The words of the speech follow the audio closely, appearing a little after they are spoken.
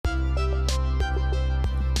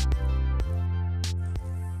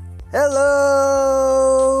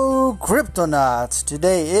Hello, Cryptonauts!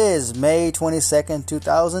 Today is May 22nd,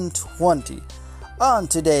 2020. On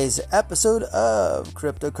today's episode of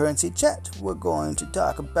Cryptocurrency Chat, we're going to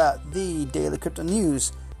talk about the daily crypto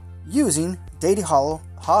news using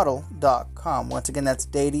dailyhodl.com. Once again, that's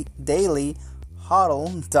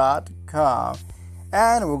dailyhodl.com.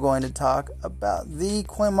 And we're going to talk about the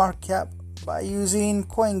CoinMarketCap by using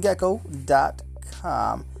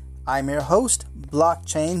CoinGecko.com. I'm your host,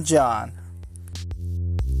 Blockchain John.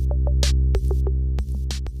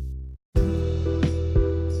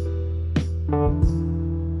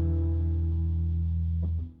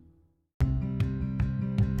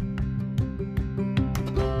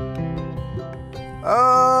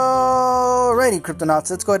 Alrighty,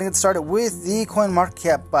 Cryptonauts, let's go ahead and get started with the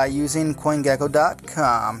CoinMarketCap by using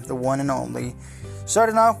CoinGecko.com, the one and only.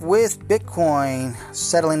 Starting off with Bitcoin,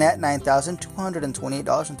 settling at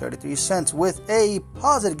 $9,228.33 with a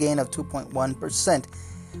positive gain of 2.1%.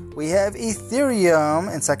 We have Ethereum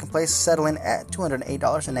in second place, settling at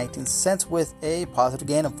 $208.19 with a positive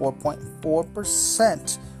gain of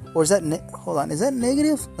 4.4%. Or is that, is that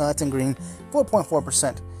negative? No, that's in green,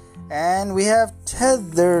 4.4%. And we have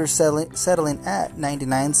Tether settling at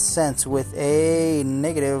 99 cents with a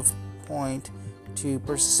negative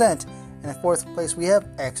 0.2%. And in fourth place, we have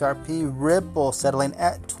XRP Ripple settling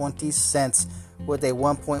at 20 cents with a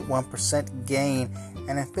 1.1% gain.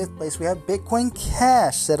 And in fifth place, we have Bitcoin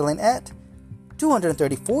Cash settling at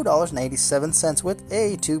 $234.87 with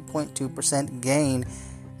a 2.2% gain.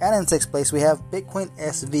 And in sixth place, we have Bitcoin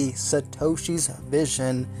SV Satoshi's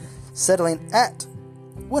Vision settling at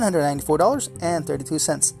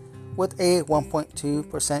 $194.32 with a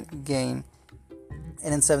 1.2% gain.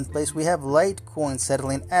 And in seventh place, we have Litecoin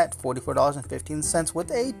settling at $44.15 with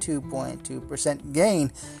a 2.2%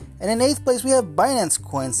 gain. And in eighth place, we have Binance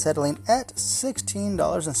Coin settling at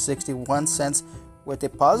 $16.61 with a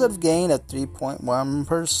positive gain of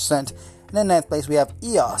 3.1%. And in ninth place, we have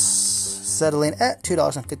EOS settling at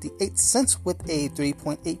 $2.58 with a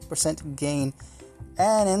 3.8% gain.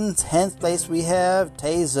 And in 10th place, we have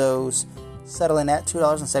Tezos settling at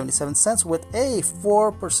 $2.77 with a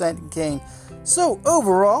 4% gain. So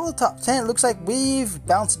overall, the top 10, it looks like we've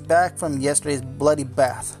bounced back from yesterday's bloody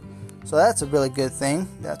bath. So that's a really good thing.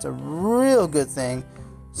 That's a real good thing.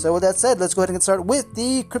 So with that said, let's go ahead and get started with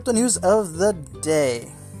the crypto news of the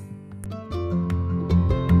day.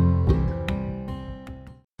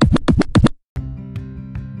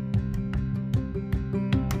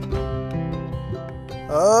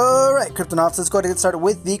 Alright, Cryptonauts, let's go ahead and get started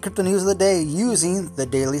with the crypto news of the day using the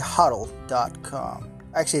dailyhodl.com.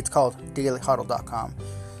 Actually, it's called dailyhodl.com.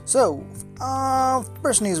 So,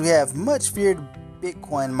 first news, we have much feared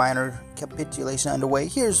Bitcoin miner capitulation underway.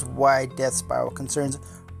 Here's why death spiral concerns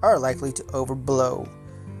are likely to overblow.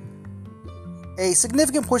 A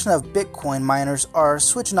significant portion of Bitcoin miners are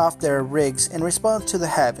switching off their rigs in response to the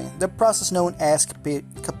halving. The process known as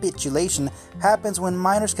capitulation happens when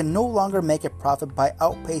miners can no longer make a profit by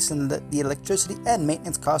outpacing the electricity and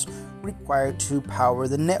maintenance costs required to power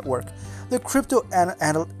the network. The crypto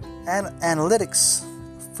analytics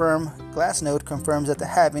firm Glassnode confirms that the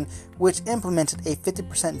halving, which implemented a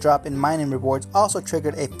 50% drop in mining rewards, also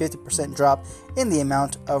triggered a 50% drop in the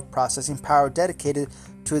amount of processing power dedicated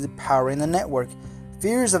to the powering the network.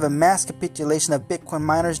 Fears of a mass capitulation of Bitcoin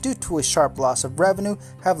miners due to a sharp loss of revenue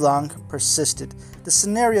have long persisted. The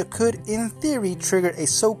scenario could, in theory, trigger a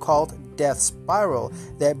so-called death spiral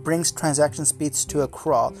that brings transaction speeds to a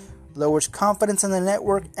crawl, lowers confidence in the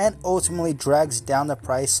network, and ultimately drags down the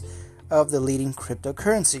price of the leading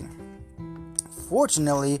cryptocurrency.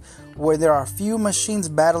 Fortunately, where there are few machines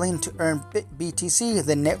battling to earn BTC,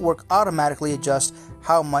 the network automatically adjusts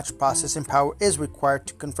how much processing power is required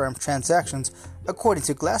to confirm transactions. According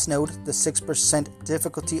to Glassnode, the 6%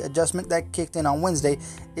 difficulty adjustment that kicked in on Wednesday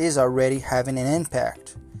is already having an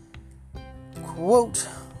impact. Quote,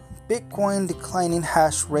 Bitcoin declining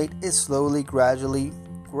hash rate is slowly, gradually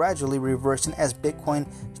reversing as Bitcoin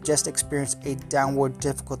just experienced a downward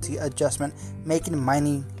difficulty adjustment, making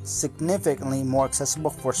mining significantly more accessible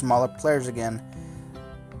for smaller players again.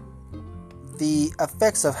 The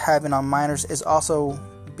effects of halving on miners is also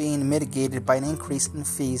being mitigated by an increase in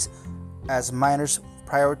fees as miners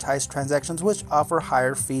prioritize transactions which offer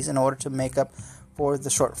higher fees in order to make up for the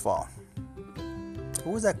shortfall.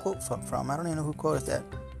 Who was that quote from? I don't even know who quoted that.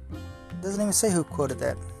 It doesn't even say who quoted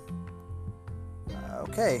that.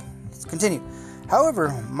 Okay, let's continue. However,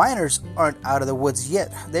 miners aren't out of the woods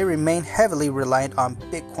yet. They remain heavily reliant on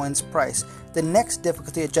Bitcoin's price. The next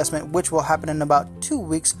difficulty adjustment, which will happen in about 2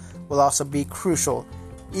 weeks, will also be crucial.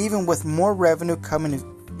 Even with more revenue coming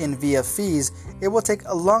in via fees, it will take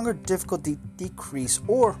a longer difficult decrease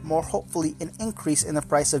or, more hopefully, an increase in the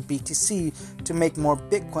price of BTC to make more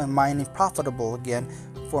Bitcoin mining profitable again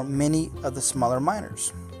for many of the smaller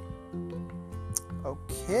miners.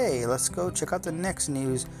 Okay, let's go check out the next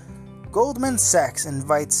news. Goldman Sachs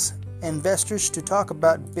invites investors to talk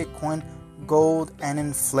about Bitcoin, gold, and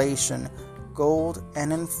inflation. Gold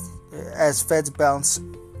and as Fed's balance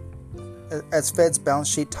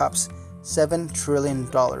sheet tops $7 trillion.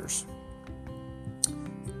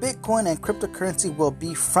 Bitcoin and cryptocurrency will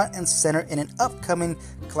be front and center in an upcoming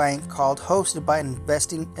client call hosted by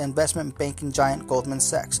investment banking giant Goldman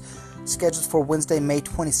Sachs, scheduled for Wednesday, May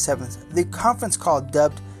 27th. The conference call,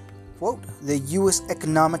 dubbed, quote, the U.S.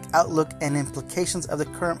 Economic Outlook and Implications of the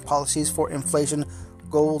Current Policies for Inflation,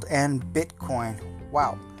 Gold, and Bitcoin.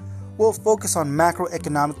 Wow. Will focus on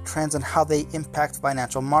macroeconomic trends and how they impact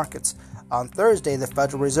financial markets. On Thursday, the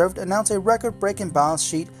Federal Reserve announced a record-breaking balance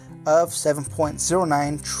sheet of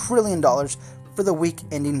 $7.09 trillion for the week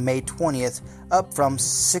ending May 20th, up from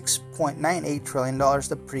 $6.98 trillion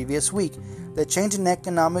the previous week. The change in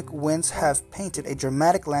economic winds have painted a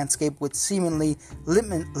dramatic landscape with seemingly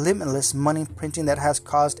limitless money printing that has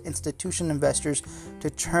caused institutional investors to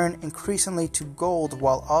turn increasingly to gold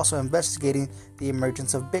while also investigating the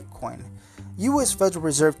emergence of Bitcoin. U.S. Federal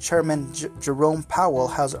Reserve Chairman Jerome Powell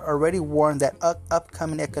has already warned that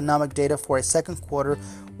upcoming economic data for a second quarter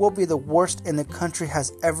will be the worst the country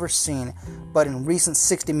has ever seen. But in a recent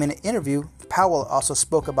 60-minute interview, Powell also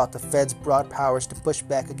spoke about the Fed's broad powers to push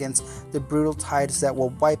back against the brutal tides that will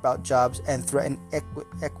wipe out jobs and threaten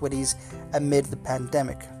equities amid the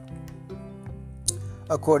pandemic.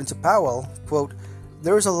 According to Powell, quote,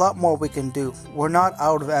 there's a lot more we can do. We're not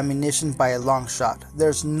out of ammunition by a long shot.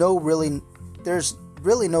 There's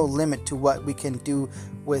really no limit to what we can do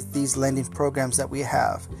with these lending programs that we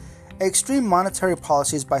have. Extreme monetary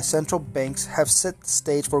policies by central banks have set the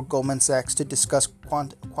stage for Goldman Sachs to discuss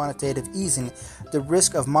quantitative easing, the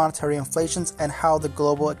risk of monetary inflations, and how the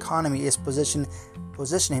global economy is positioning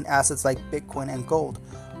assets like Bitcoin and gold.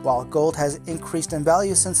 While gold has increased in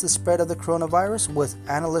value since the spread of the coronavirus, with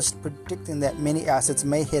analysts predicting that many assets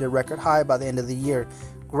may hit a record high by the end of the year,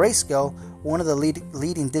 Grayscale, one of the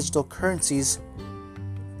leading digital currencies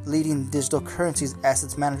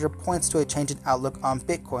assets manager, points to a change in outlook on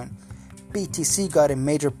Bitcoin. BTC got a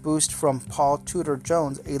major boost from Paul Tudor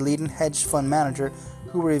Jones, a leading hedge fund manager,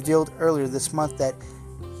 who revealed earlier this month that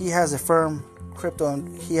he has a firm crypto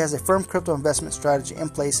investment strategy in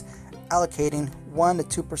place, allocating 1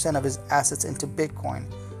 to 2% of his assets into Bitcoin.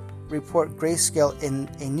 Report Grayscale in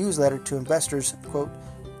a newsletter to investors, quote,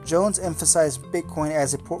 Jones emphasized Bitcoin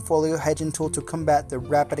as a portfolio hedging tool to combat the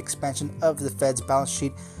rapid expansion of the Fed's balance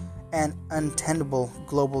sheet and untenable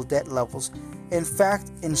global debt levels. In fact,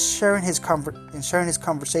 in sharing his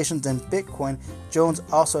conversations in Bitcoin, Jones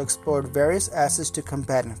also explored various assets to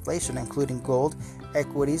combat inflation, including gold,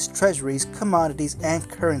 equities, treasuries, commodities, and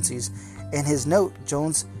currencies. In his note,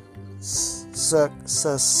 Jones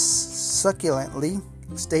succulently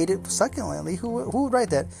stated, who would write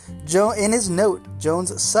that? In his note,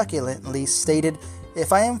 Jones succulently stated,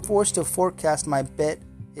 if I am forced to forecast, my bet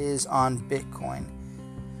is on Bitcoin.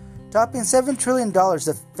 Topping $7 trillion,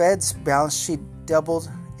 the Fed's balance sheet doubled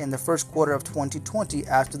in the first quarter of 2020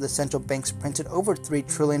 after the central banks printed over $3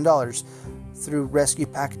 trillion through rescue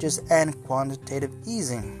packages and quantitative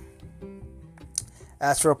easing.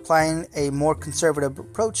 As for applying a more conservative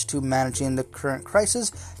approach to managing the current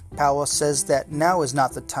crisis, Powell says that now is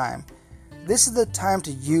not the time. This is the time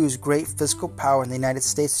to use great fiscal power in the United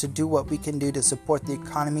States to do what we can do to support the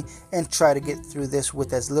economy and try to get through this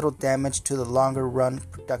with as little damage to the longer-run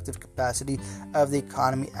productive capacity of the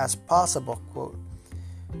economy as possible, quote.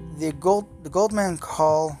 The Goldman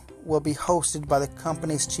call will be hosted by the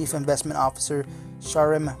company's chief investment officer,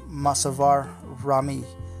 Sharim Mossavar-Rahmi,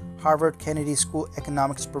 Harvard Kennedy School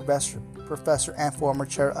economics professor and former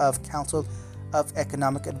chair of Council of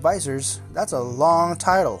Economic Advisors. That's a long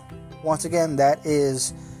title. Once again, that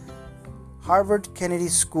is Harvard Kennedy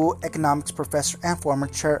School economics professor and former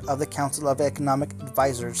chair of the Council of Economic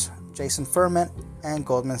Advisors, Jason Furman, and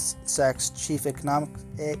Goldman Sachs chief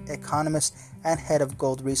economist and head of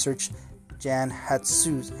gold research, Jan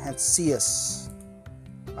Hatzius.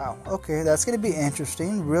 Wow, okay, that's going to be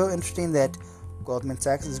interesting. Real interesting that Goldman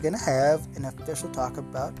Sachs is going to have an official talk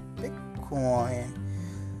about Bitcoin.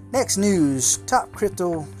 Next news, top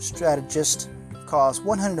crypto strategist calls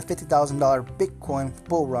 $150,000 Bitcoin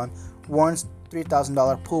bull run, warns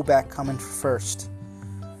 $3,000 pullback coming first.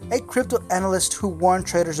 A crypto analyst who warned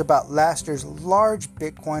traders about last year's large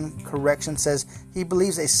Bitcoin correction says he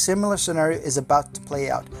believes a similar scenario is about to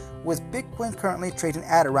play out, with Bitcoin currently trading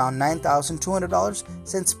at around $9,200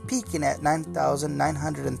 since peaking at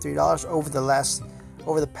 $9,903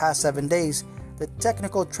 over the past 7 days. The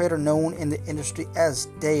technical trader known in the industry as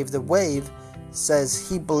Dave the Wave says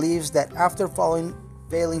he believes that after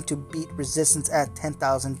failing to beat resistance at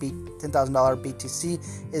 $10,000 BTC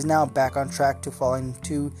is now back on track to falling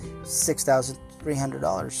to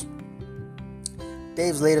 $6,300.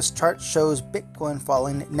 Dave's latest chart shows Bitcoin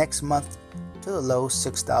falling next month to the low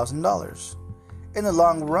 $6,000. In the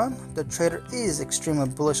long run, the trader is extremely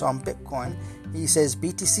bullish on Bitcoin. He says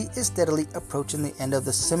BTC is steadily approaching the end of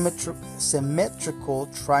the symmetrical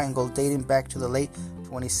triangle dating back to the late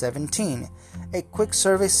 2017. A quick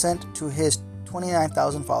survey sent to his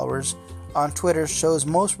 29,000 followers on Twitter shows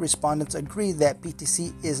most respondents agree that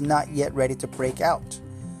BTC is not yet ready to break out.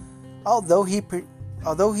 Although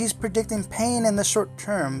he's predicting pain in the short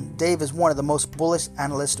term, Dave is one of the most bullish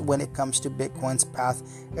analysts when it comes to Bitcoin's path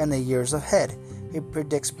in the years ahead. He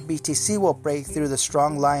predicts BTC will break through the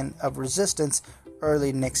strong line of resistance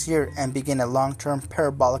early next year and begin a long-term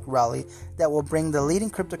parabolic rally that will bring the leading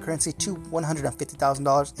cryptocurrency to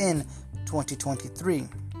 $150,000 in 2023.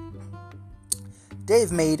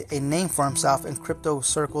 Dave made a name for himself in crypto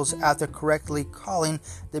circles after correctly calling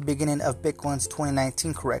the beginning of Bitcoin's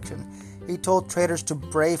 2019 correction. He told traders to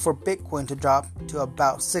pray for Bitcoin to drop to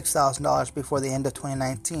about $6,000 before the end of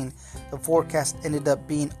 2019. The forecast ended up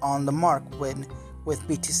being on the mark with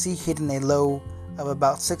BTC hitting a low of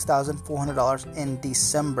about $6,400 in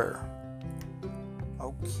December.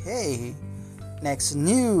 Okay, next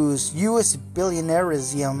news: U.S.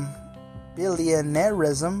 billionairism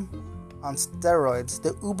on steroids.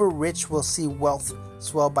 The uber rich will see wealth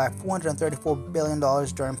swell by $434 billion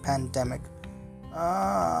during pandemic.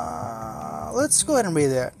 Let's go ahead and read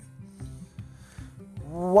that.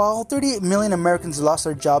 While 38 million Americans lost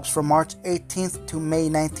their jobs from March 18th to May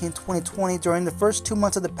 19th, 2020 during the first 2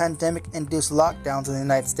 months of the pandemic-induced lockdowns in the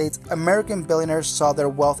United States, American billionaires saw their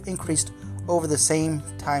wealth increased over the same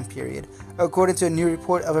time period. According to a new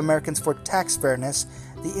report of Americans for Tax Fairness,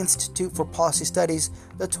 the Institute for Policy Studies,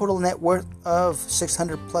 the total net worth of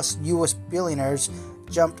 600-plus U.S. billionaires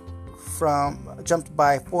jumped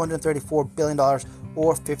by $434 billion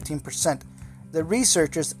or 15%. The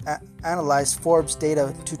researchers analyzed Forbes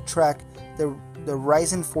data to track the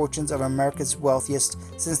rising fortunes of America's wealthiest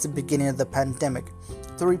since the beginning of the pandemic.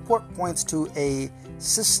 The report points to a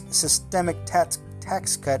systemic tax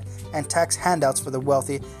cut and tax handouts for the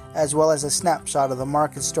wealthy, as well as a snapshot of the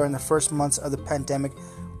markets during the first months of the pandemic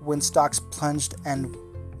when stocks plunged and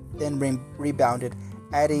then rebounded,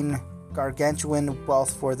 adding gargantuan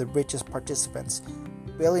wealth for the richest participants.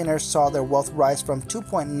 Billionaires saw their wealth rise from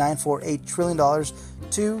 $2.948 trillion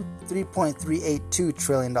to $3.382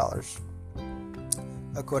 trillion,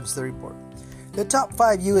 according to the report. The top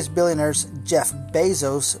 5 U.S. billionaires, Jeff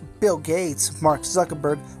Bezos, Bill Gates, Mark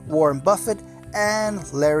Zuckerberg, Warren Buffett,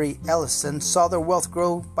 and Larry Ellison, saw their wealth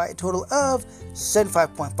grow by a total of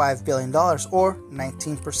 $75.5 billion, or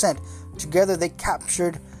 19%. Together, they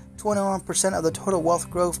captured 21% of the total wealth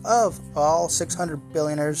growth of all 600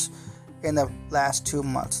 billionaires in the last 2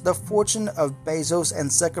 months. The fortune of Bezos and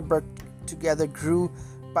Zuckerberg together grew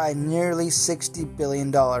by nearly $60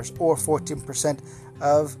 billion, or 14%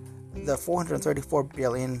 of the $434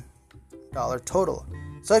 billion total.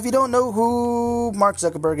 So if you don't know who Mark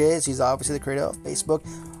Zuckerberg is, he's obviously the creator of Facebook.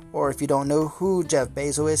 Or if you don't know who Jeff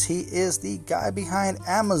Bezos is, he is the guy behind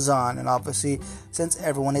Amazon. And obviously, since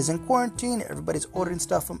everyone is in quarantine, everybody's ordering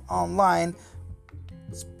stuff from online,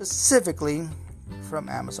 specifically from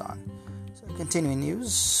Amazon. So continuing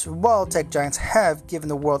news, while tech giants have given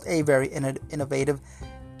the world a very innovation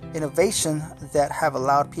that have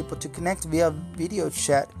allowed people to connect via video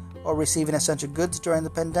chat or receiving essential goods during the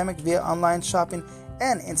pandemic via online shopping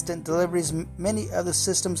and instant deliveries, many other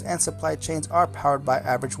systems and supply chains are powered by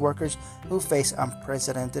average workers who face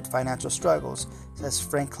unprecedented financial struggles, says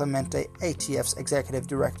Frank Clemente, ATF's executive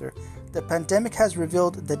director. The pandemic has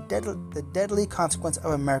revealed the deadly consequence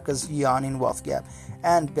of America's yawning wealth gap,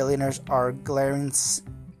 and billionaires are glaring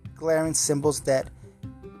symbol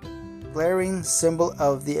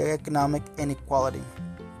of the economic inequality.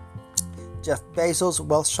 Jeff Bezos'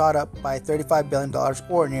 wealth shot up by $35 billion,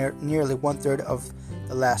 or nearly one-third of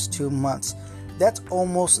the last 2 months. That's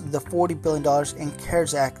almost the $40 billion in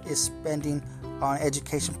CARES Act is spending on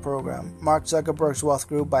education program. Mark Zuckerberg's wealth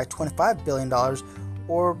grew by $25 billion,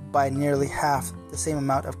 or by nearly half the same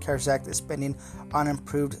amount of CARES Act is spending on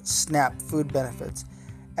improved SNAP food benefits.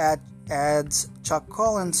 adds Chuck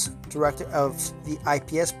Collins, director of the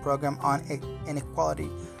IPS program on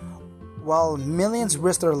inequality. While millions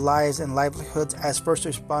risk their lives and livelihoods as first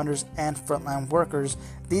responders and frontline workers,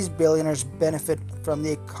 these billionaires benefit from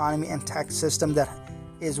the economy and tax system that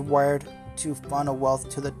is wired to funnel wealth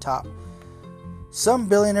to the top. Some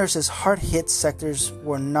billionaires' hard-hit sectors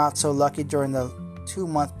were not so lucky during the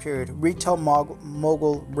 2-month period. Retail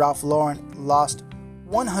mogul Ralph Lauren lost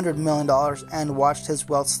 $100 million and watched his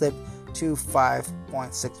wealth slip to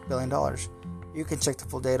 $5.6 billion. You can check the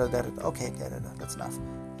full data. Okay, that's enough.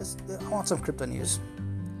 I want some crypto news.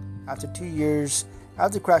 After 2 years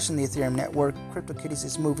after crashing the Ethereum network, CryptoKitties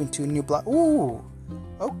is moving to a new block. Ooh,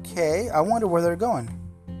 okay. I wonder where they're going.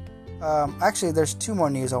 Actually, there's 2 more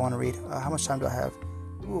news I want to read. How much time do I have?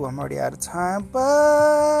 Ooh, I'm already out of time,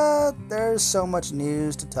 but there's so much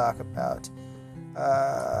news to talk about.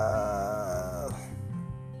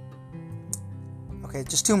 Okay,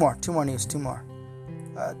 just 2 more news.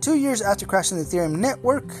 2 years after crashing the Ethereum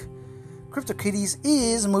network, CryptoKitties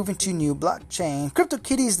is moving to new blockchain.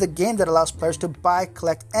 CryptoKitties, the game that allows players to buy,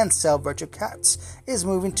 collect, and sell virtual cats, is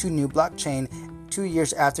moving to new blockchain 2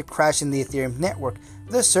 years after crashing the Ethereum network.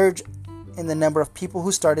 The surge in the number of people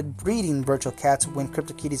who started breeding virtual cats when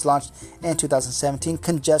CryptoKitties launched in 2017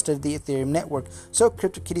 congested the Ethereum network, so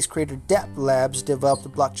CryptoKitties creator Dapper Labs developed the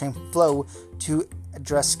blockchain Flow to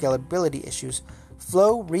address scalability issues.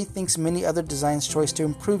 Flow rethinks many other design choices to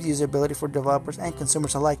improve usability for developers and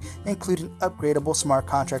consumers alike, including upgradable smart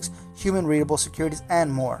contracts, human-readable securities,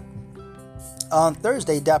 and more. On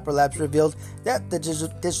Thursday, Dapper Labs revealed that the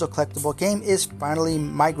digital collectible game is finally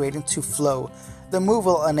migrating to Flow. The move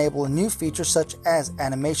will enable new features such as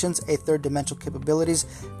animations, a third-dimensional capabilities.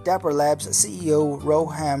 Dapper Labs CEO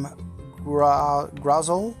Roham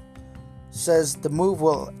Grazal says the move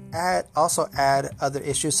will also add other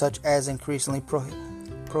issues such as increasingly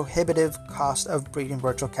prohibitive cost of breeding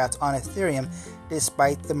virtual cats on Ethereum.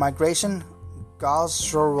 Despite the migration,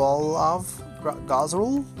 Gazarol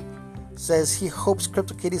says he hopes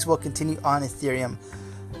CryptoKitties will continue on Ethereum.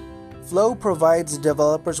 Flow provides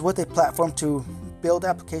developers with a platform to build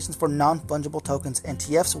applications for non-fungible tokens,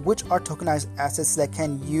 NTFs, which are tokenized assets that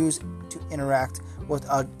can use to interact with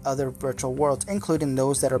other virtual worlds, including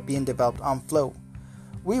those that are being developed on Flow.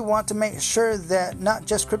 We want to make sure that not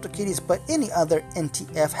just CryptoKitties, but any other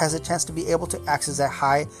NTF has a chance to be able to access a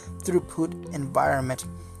high throughput environment,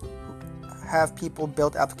 have people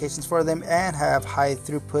build applications for them, and have high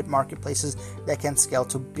throughput marketplaces that can scale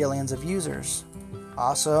to billions of users.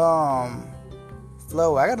 Awesome.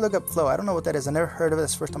 Flow. I gotta look up Flow. I don't know what that is. I never heard of it.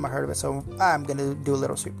 It's the first time I heard of it, so I'm gonna do a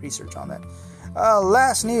little research on that.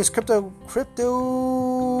 Last news, crypto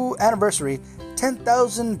anniversary.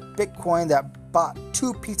 10,000 Bitcoin that bought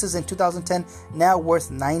 2 pizzas in 2010, now worth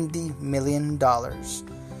 $90 million.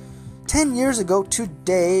 10 years ago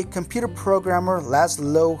today, computer programmer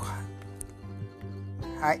Laszlo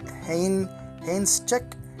Heinzek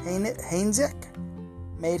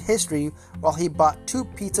made history while he bought 2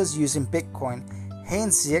 pizzas using Bitcoin.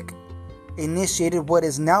 Heinzek initiated what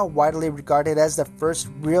is now widely regarded as the first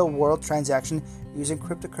real-world transaction using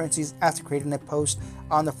cryptocurrencies after creating a post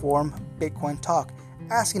on the forum Bitcoin Talk,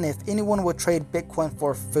 asking if anyone would trade Bitcoin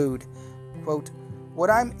for food. Quote, "What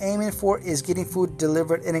I'm aiming for is getting food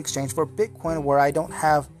delivered in exchange for Bitcoin where I don't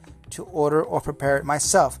have to order or prepare it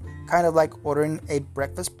myself, kind of like ordering a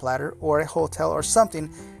breakfast platter or a hotel or something.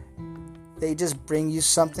 They just bring you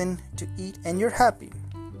something to eat and you're happy."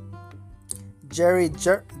 Jerry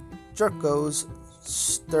Jerkos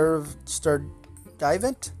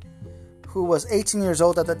Sturdivant, who was 18 years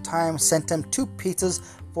old at the time, sent him 2 pizzas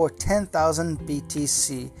for 10,000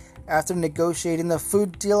 BTC. After negotiating the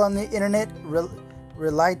food deal on the internet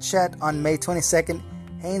Relay Chat on May 22nd,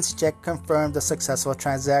 Heinzek confirmed the successful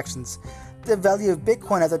transactions. The value of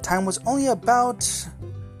Bitcoin at the time was only about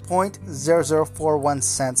 0.0041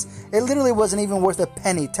 cents. It literally wasn't even worth a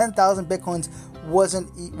penny. 10,000 Bitcoins wasn't...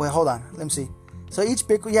 Wait, hold on. Let me see. So each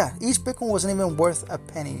Bitcoin wasn't even worth a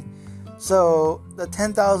penny. So the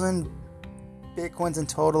 10,000 Bitcoins in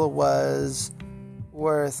total was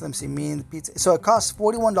worth, let me see, me and the pizza. So it costs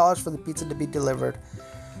 $41 for the pizza to be delivered.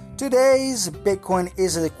 Today's Bitcoin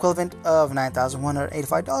is the equivalent of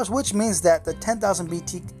 $9,185, which means that the 10,000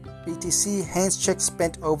 BTC Heinzek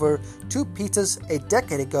spent over 2 pizzas a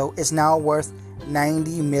decade ago is now worth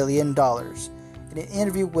 $90 million. In an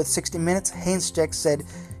interview with 60 Minutes, Heinzek said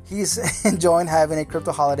he's enjoying having a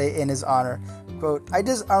crypto holiday in his honor. Quote, "I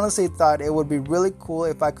just honestly thought it would be really cool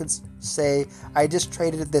if I could say I just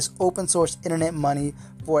traded this open source internet money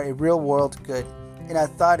for a real world good. And I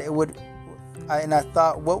thought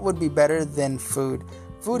what would be better than food?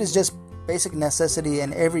 Food is just basic necessity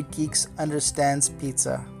and every geek understands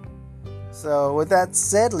pizza. So with that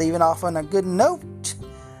said, leaving off on a good note,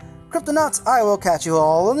 Cryptonauts, I will catch you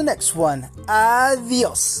all on the next one.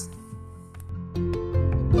 Adios!